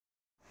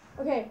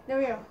Okay, there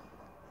we go.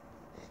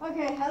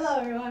 Okay, hello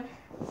everyone.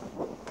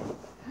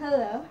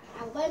 Hello.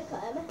 And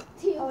welcome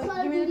to Call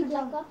of Duty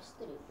Black Ops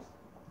 3.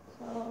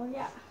 So,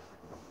 yeah.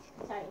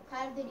 Sorry,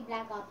 Call of Duty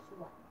Black Ops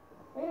 1.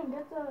 Wait, and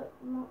get the...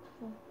 No,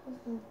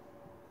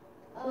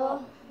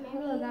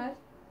 hello guys.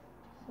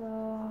 So,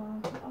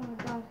 oh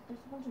my gosh,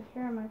 there's a bunch of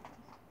hair in my face.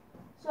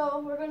 So,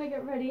 we're gonna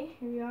get ready.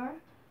 Here we are.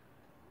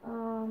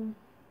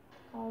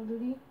 Call of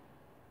Duty.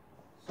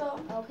 So,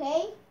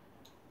 okay.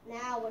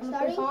 Now we're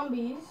starting.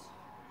 Zombies.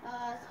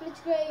 Split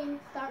screen,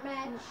 start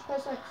match.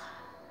 Press X.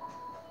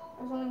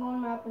 There's only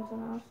one map until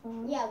now, so...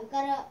 Yeah, we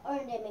gotta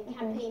earn them in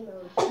campaign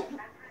mode.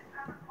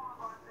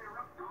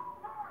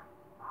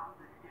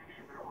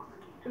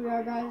 Here we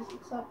are, guys.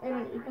 What's up?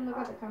 Aiden, you can look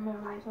at the camera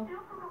over there, so...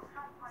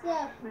 What's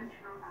up?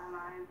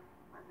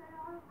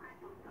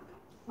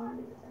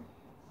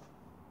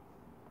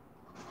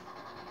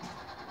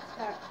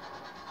 Start.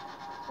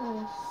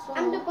 So,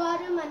 I'm the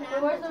bottom and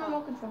I'm where's the the top.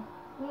 remote control?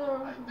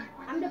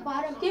 I'm the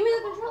bottom. Give me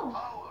the control.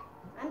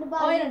 I'm the Oh,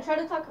 bottom. Aiden, try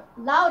to talk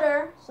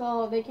louder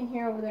so they can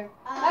hear over there.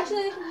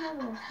 Actually, they can hear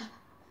over there.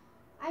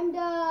 I'm the...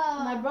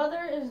 My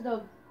brother is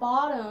the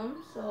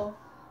bottom, so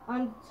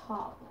I'm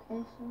top.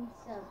 Okay, so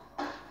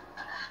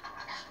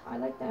I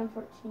like the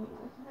M14.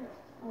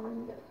 I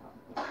didn't get a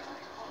copy.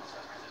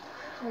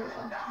 There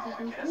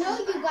we go. No,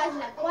 you guys,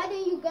 like, why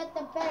don't you get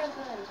the better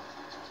gun?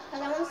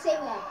 Because I want to save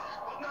that.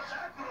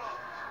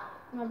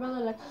 My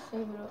brother likes to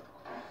save it up.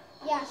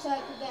 Yeah, so I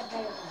could get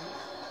better guns.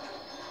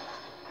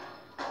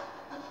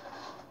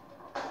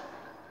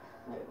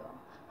 There you go.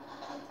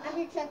 I'm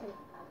your checker.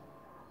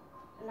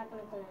 I'm not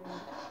going to kill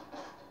anyone.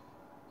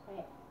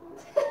 Alright.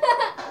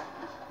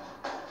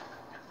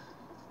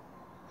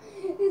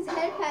 His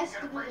head passed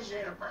through the wall.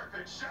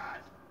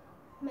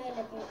 May I look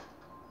at?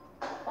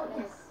 Oh,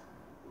 yes.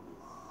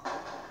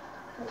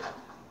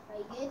 Are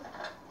you good?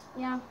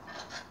 Yeah.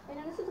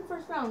 Aiden, this is the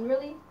first round,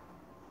 really?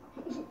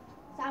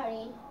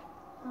 Sorry.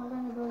 I'm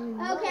gonna go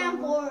reload. Okay, I'm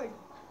bored.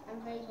 I'm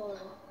very bored.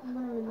 I'm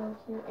gonna reload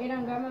here.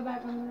 Aiden, grab my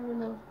back. I'm gonna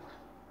reload.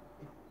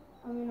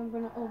 I'm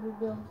gonna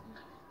overbuild.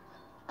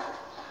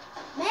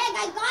 Meg,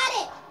 I got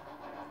it!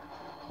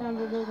 I'm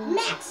rebuilding.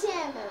 Max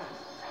him!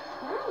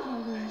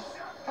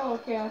 Oh,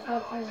 okay. I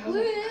thought I was. Woo,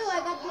 I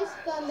got this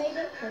gun, baby.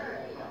 Okay,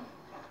 there you go.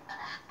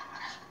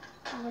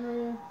 I'm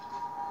gonna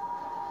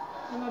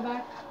on my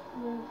back.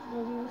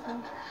 Rebuilding this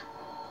one.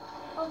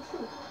 Oh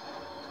shoot.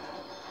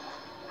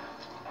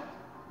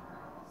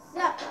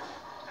 Sup?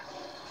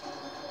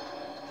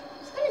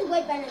 This gun is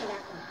way better than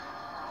that one.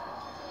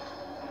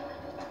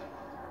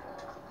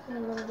 So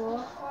I'm gonna go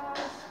up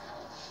fast.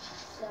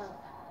 So.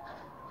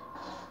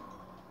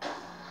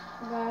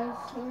 Guys,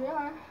 here we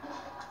are.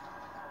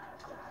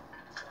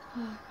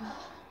 Oh god.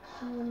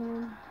 Oh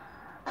man.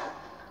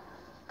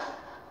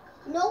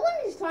 No one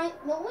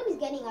is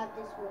getting out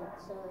this wood,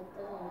 so it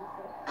doesn't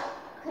matter.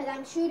 Because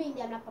I'm shooting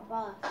them like a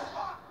boss.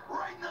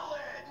 Right in the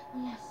lid.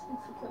 Yes,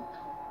 it's a kill.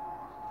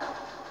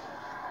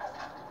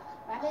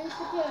 Rapid is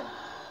secure.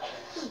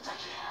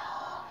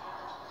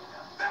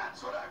 That's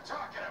what I'm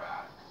talking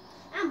about.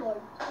 I'm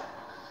bored.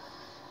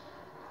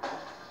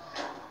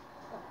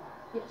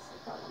 Yes, no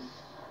problem.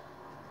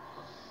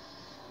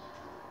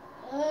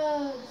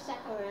 Oh, the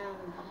second round.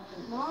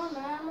 Come on,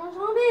 man, more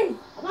zombies!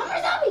 I want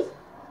more zombies!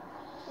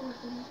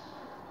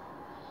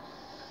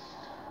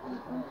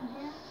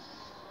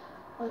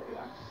 Oh, there we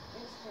are.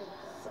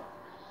 So,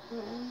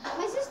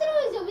 My sister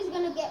is always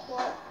gonna get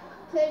more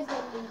kills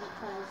than me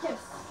because yes,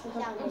 she's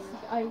down there.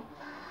 I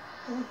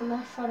want the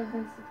last shot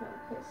against the kill.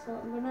 Okay, so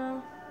I'm gonna.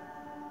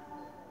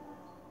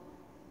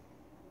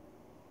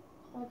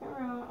 Second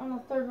round, on the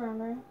third round,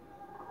 right?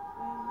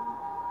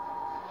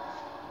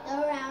 The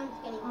round's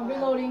getting I'm hard.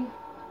 reloading.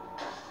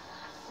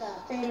 So.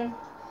 Aiden.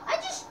 I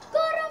just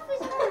got off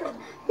his arm!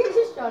 He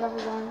just shot off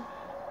his arm.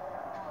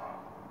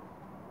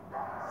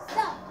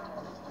 So.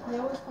 They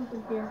always come to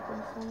here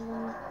first, so I'm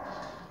gonna.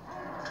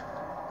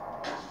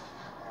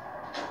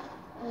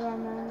 Yeah,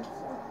 man.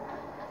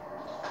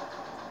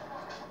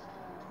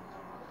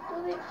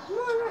 Really? Come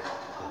on,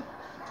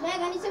 Meg,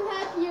 I need some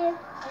help here.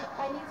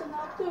 I need some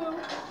help too.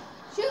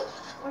 Shoot!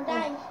 We're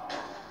dying.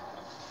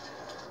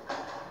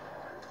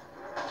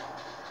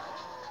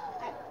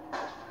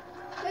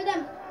 Kill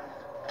them.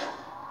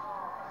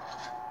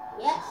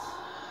 Yes.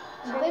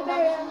 Big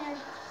barrier.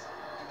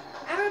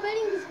 I'm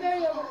rebuilding this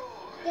barrier.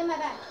 Get my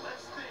back.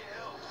 Let's stay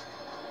healthy.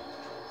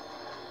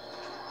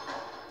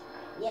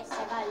 Yes, I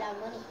got a lot of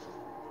money.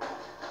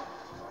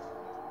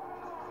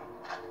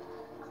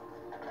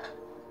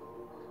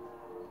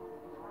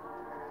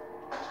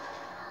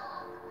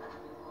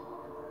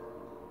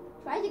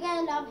 Try to get a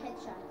lot of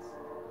headshots.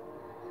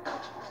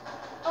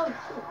 Oh,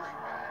 shoot.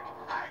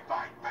 I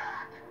fight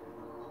back.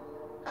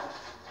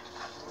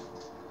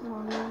 Come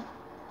on, man.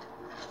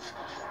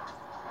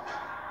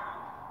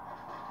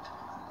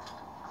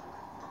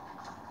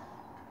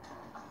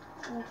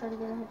 I'm gonna try to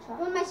get a headshot.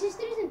 When my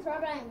sister is in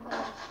trouble, I'm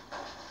good.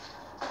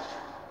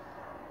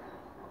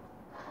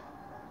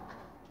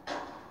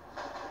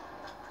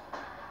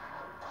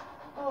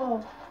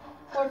 Oh,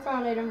 fourth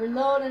round, Aiden.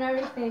 Reload and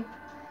everything.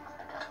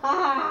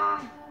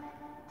 Ah! It's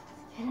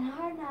getting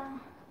hard now.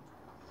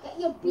 Get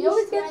your We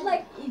always beast get ready.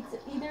 like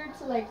either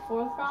to like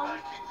 4th round,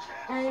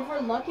 and if we're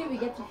lucky, we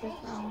get to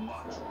 5th round.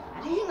 So,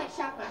 I'm using my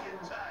shotgun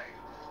now.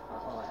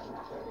 oh, I'm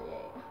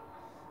 38.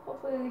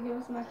 Hopefully they give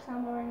us max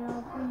ammo right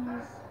now,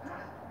 please.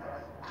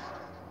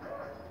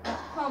 Oh,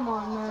 come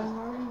on, man.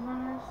 Are we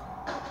runners?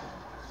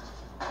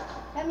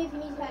 Tell me if you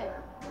need help.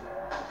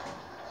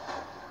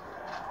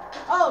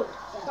 Oh,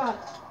 God.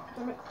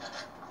 Damn it.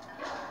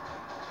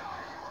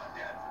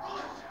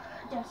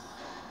 Yes.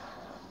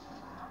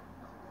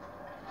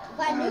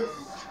 Got nukes?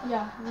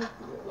 Yeah.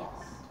 Yes.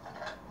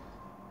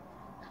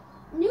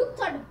 Nukes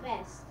are the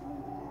best.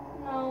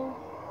 No.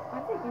 I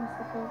think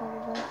insta kills are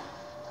the best.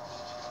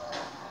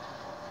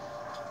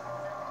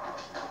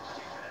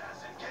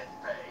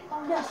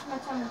 Oh, yes,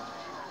 max ammo.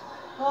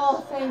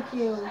 Oh, thank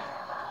you.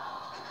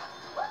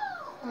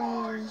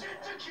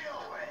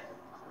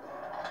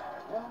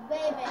 Oh,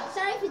 baby.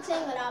 Sorry if you're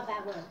saying a lot of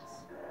bad words.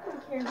 I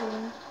don't care,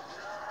 dude.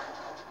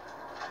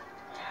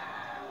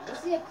 This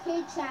is a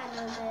kid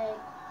channel, man.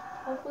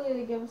 Hopefully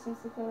they give us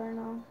insta kill right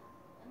now.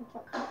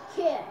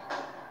 Kid.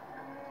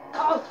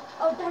 Oh,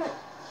 oh, damn it.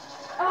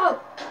 Oh,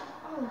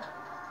 oh.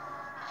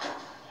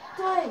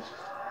 Die. Die.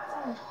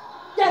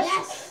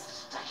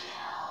 Yes.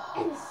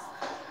 Yes.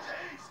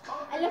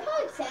 And I love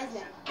how it says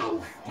that.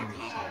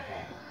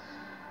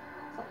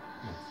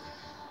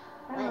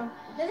 I don't know.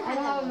 It doesn't I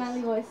don't have a that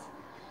manly voice.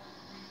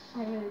 I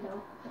really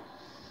don't.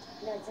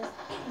 No, it's just.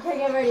 Okay,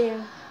 get ready.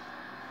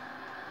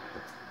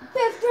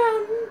 5th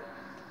round.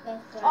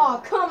 That's right.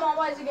 Oh, come on.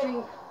 Why is it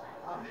getting...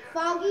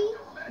 Foggy.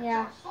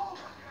 Yeah.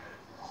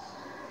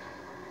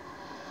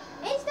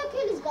 Insta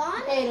kill is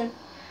gone. Aiden.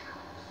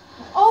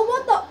 Oh,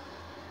 what the...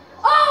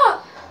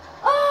 Ah!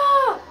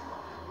 Ah!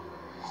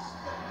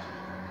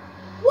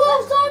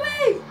 Wolf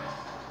zombie!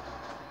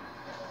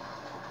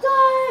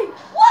 Die!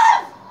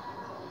 Wolf!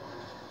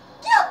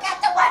 You get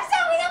the one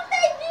zombie up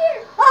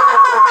there! Ah!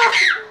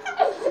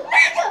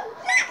 Nigga!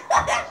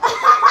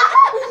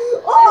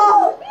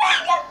 Oh!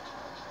 Nigga!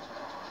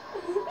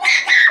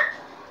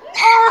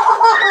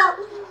 Ah!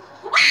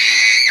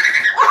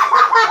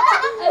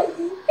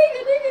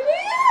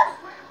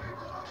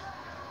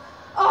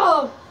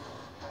 Oh!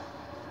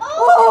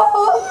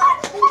 Oh!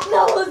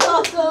 That was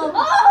awesome!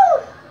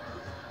 Oh!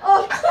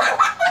 Oh!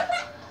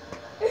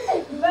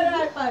 Better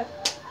high five.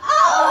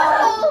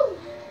 Oh!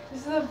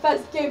 This is the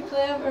best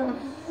gameplay ever.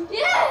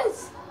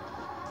 Yes!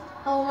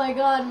 Oh my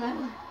god,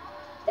 man.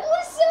 That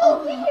was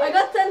so weird. I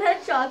got 10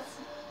 headshots.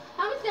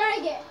 How much did I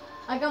get?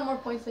 I got more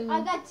points than you.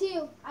 I got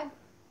 2.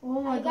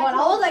 Oh my I got god, I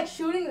 12. was like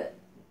shooting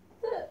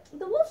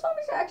the wolf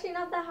zombies are actually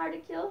not that hard to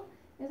kill.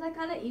 It's like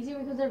kind of easy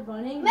because they're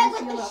running. Meg, You with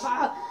see the, them sh-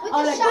 like, with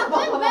I'm the like,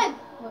 shotgun, Meg,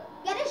 What?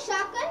 get a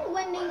shotgun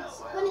when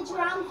it's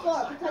round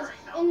 4 because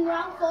in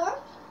round 4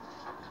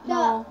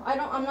 No, I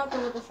don't. I'm not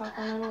good with the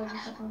shotgun. I don't like the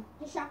shotgun.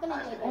 the shotgun is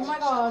good. Oh my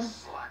god.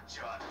 It's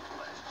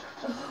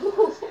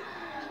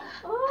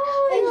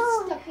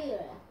Oh stuck here.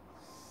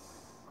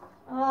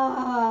 my god.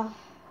 Ah.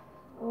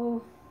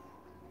 Oh.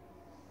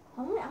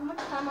 How much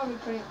time are we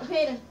recording?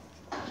 Okay, then.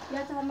 You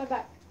have to have my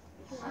back.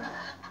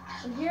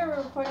 We're here. We're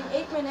recording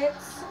 8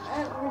 minutes.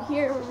 And we're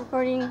here. We're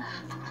recording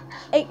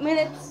 8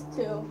 minutes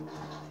too.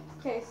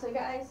 Okay, so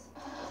guys,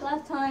 it's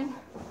last time.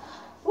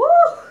 Woo!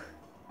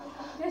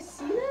 You guys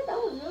see that? That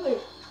was really.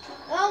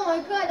 Oh my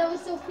god, that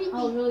was so creepy.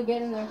 I was really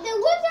getting there. The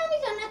wood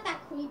zombies are not that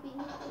creepy.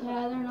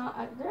 Yeah, they're not.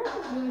 They're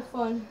just really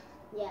fun.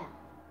 Yeah.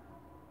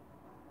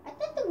 I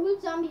thought the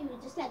wood zombies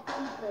were just like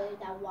people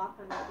that walk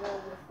on the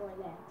road with 4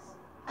 legs.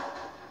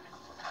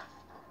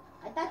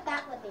 I thought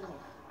that's what they meant.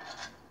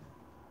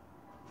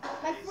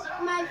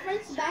 My friend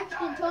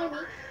Sebastian told me,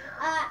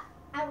 at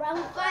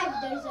round 5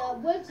 there's a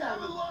wood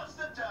zombie.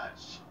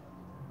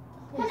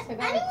 Yes, I Can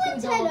got like anyone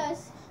 2 tell double.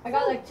 us? I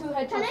got like 2 Can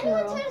headshots in a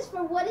anyone row. tell us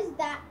for what is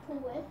that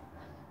pool?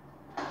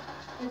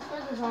 It's for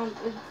the zombies.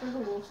 It's for the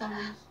wolf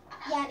zombies.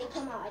 Yeah, they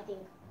come out, I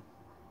think.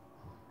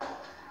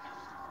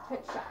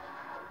 Headshot.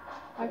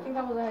 I think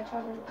that was a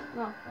headshot.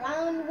 No.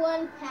 Round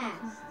 1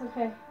 pass.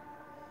 Okay.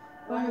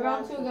 Going to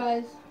round 2,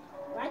 guys.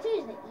 Round 2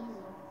 is the easy.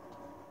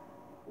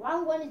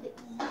 Round 1 is the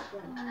easiest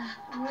one. That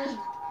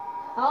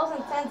was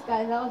intense,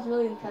 guys. That was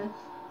really intense.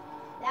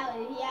 That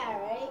was, yeah,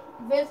 right?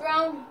 5th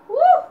round. Woo!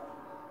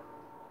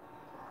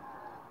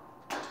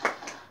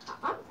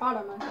 I'm proud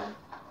of myself.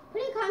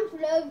 Pretty comment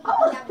below if you I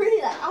was think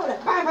pretty like, I was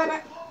like, bang, bang,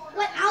 bang.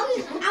 What, I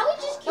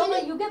was just No, kidding.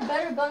 but you get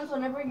better guns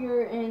whenever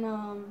you're in, Meg,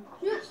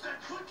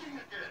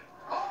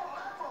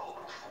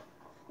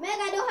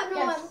 I don't have no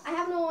Yes. ammo. I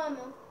have no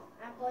ammo.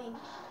 I'm going.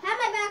 Have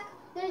my back.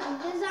 The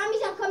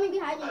zombies are coming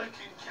behind you.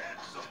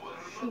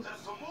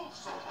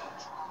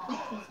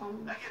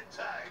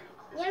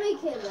 Let me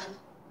kill them.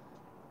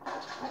 I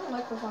don't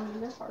like the zombies.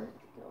 They're hard to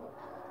kill.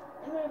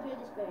 I'm gonna build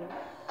this barrier.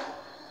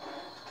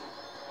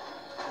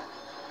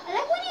 I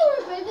like when you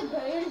rebuild the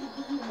barrier to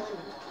give you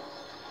money.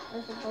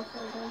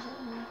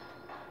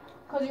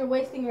 Because you're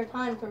wasting your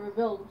time to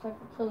rebuild. It's like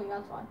for killing,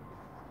 that's why.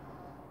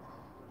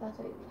 That's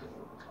how you do it.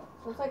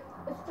 So it's like...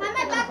 Have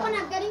my back when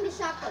I'm getting the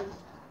shotgun.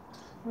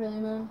 Really,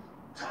 man?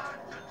 Time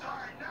to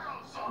die now,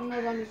 I'm zombie.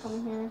 not gonna be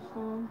coming here,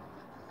 so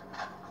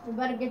you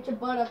better get your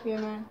butt up here,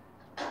 man.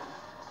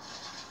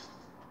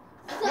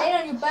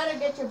 Nathan, you better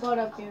get your butt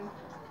up here.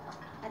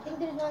 I think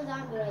there's one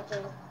zombie right there.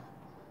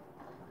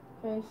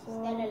 Okay, so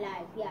Still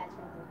alive. Yeah, it's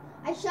right there.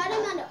 I shot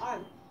him on the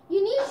arm.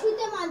 You need to shoot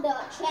them on the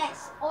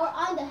chest or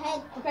on the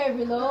head. okay,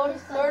 reload.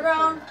 Third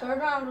round,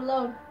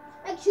 reload.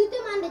 Like shoot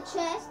them on the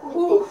chest.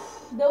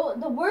 Oof.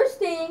 The worst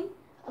thing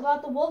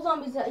about the wolf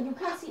zombies is that you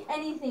can't see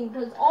anything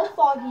because it's all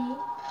foggy.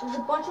 There's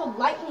a bunch of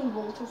lightning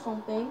bolts or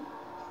something.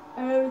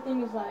 And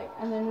everything is like,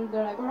 and then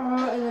they're like,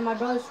 "Rrr," and then my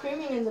brother's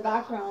screaming in the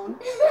background.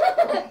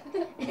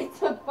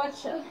 It's a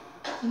bunch of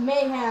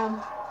mayhem.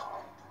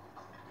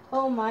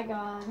 Oh my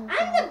god.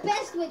 I'm the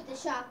best with the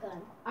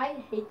shotgun. I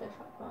hate the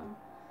shotgun.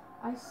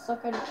 I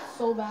suck at it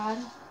so bad.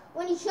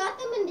 When you shot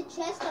them in the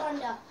chest or on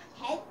the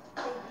head,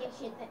 they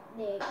couldn't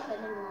even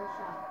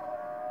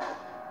shot.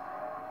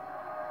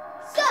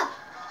 Sup!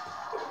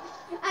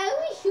 I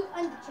only shoot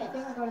on the I think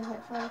chest. I got a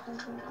headshot or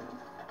something.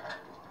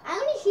 I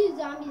only shoot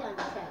zombies on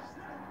the chest.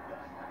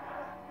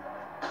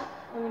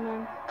 Really,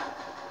 man.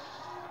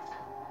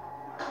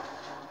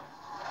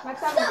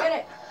 Next time, get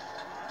it.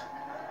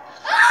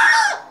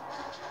 Ah!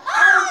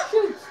 Ah!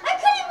 Shoot! I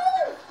couldn't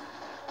move!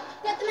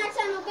 Get the max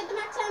ammo, get the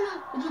max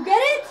ammo. Did you get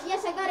it?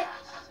 Yes, I got it.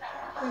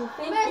 Oh,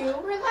 thank you.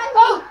 Revive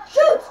Oh, me.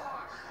 shoot!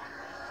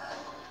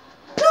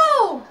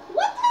 No!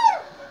 What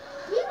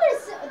the? You were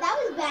so, that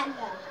was bad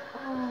luck.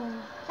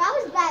 Oh, That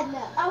was bad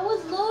luck. I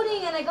was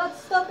loading and I got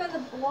stuck on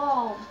the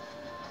wall.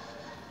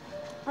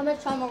 How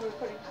much time are we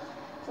recording?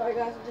 Sorry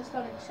guys, I'm just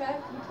gonna check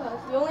because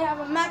we only have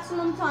a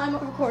maximum time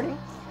of recording.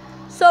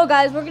 So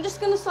guys, we're just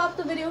gonna stop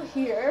the video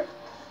here.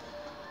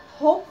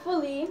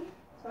 Hopefully,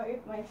 sorry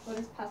if my foot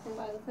is passing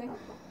by the thing.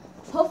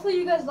 Hopefully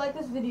you guys like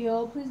this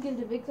video. Please give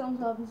it a big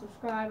thumbs up and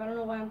subscribe. I don't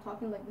know why I'm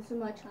talking like this is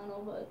my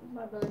channel, but it's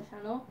my brother's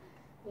channel.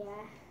 Yeah.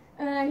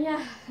 And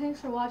yeah, thanks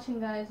for watching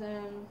guys,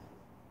 and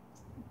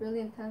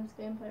really intense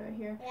gameplay right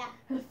here. Yeah.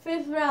 The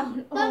 5th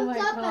round. Oh Thumbs my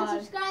up god.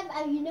 and subscribe,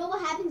 and you know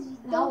what happens if you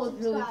That don't was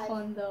subscribe. really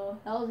fun though.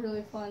 That was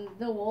really fun.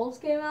 The wolves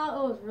came out.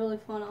 It was really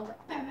fun. I was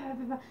like, bah, bah,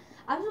 bah, bah.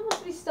 I'm supposed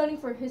to be studying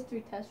for a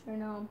history test right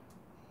now.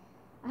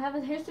 I have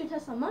a history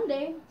test on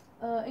Monday,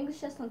 English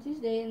test on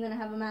Tuesday, and then I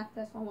have a math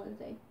test on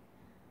Wednesday.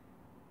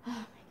 Oh my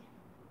god.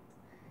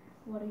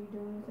 What are you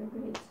doing with your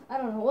grades? I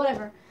don't know.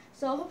 Whatever.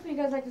 So hopefully you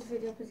guys like this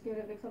video. Please give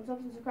it a big thumbs up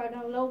and subscribe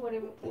down below. What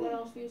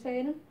else do you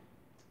say, Aiden?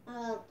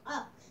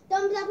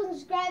 Thumbs up and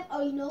subscribe,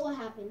 or you know what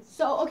happens.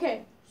 So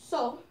okay.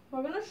 So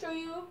we're gonna show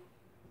you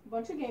a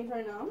bunch of games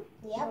right now.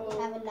 Yep, So-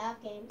 we have a lot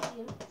of games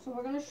too. So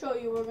we're gonna show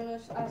you. We're gonna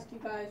ask you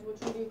guys which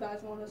one do you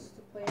guys want us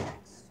to play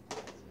next.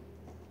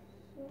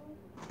 So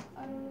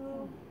I don't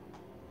know.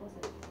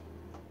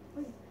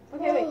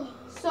 Okay, wait.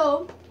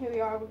 So here we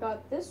are. We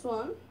got this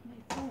one,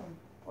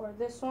 or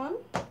this one,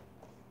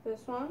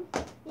 this one,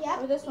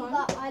 Yep, or this we one,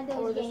 got all those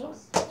or this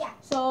games. Yeah.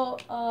 So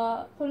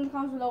put in the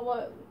comments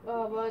below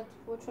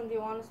which one do you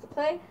want us to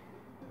play.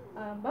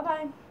 Bye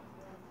bye.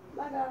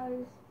 Bye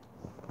guys.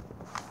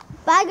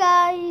 Bye,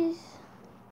 guys.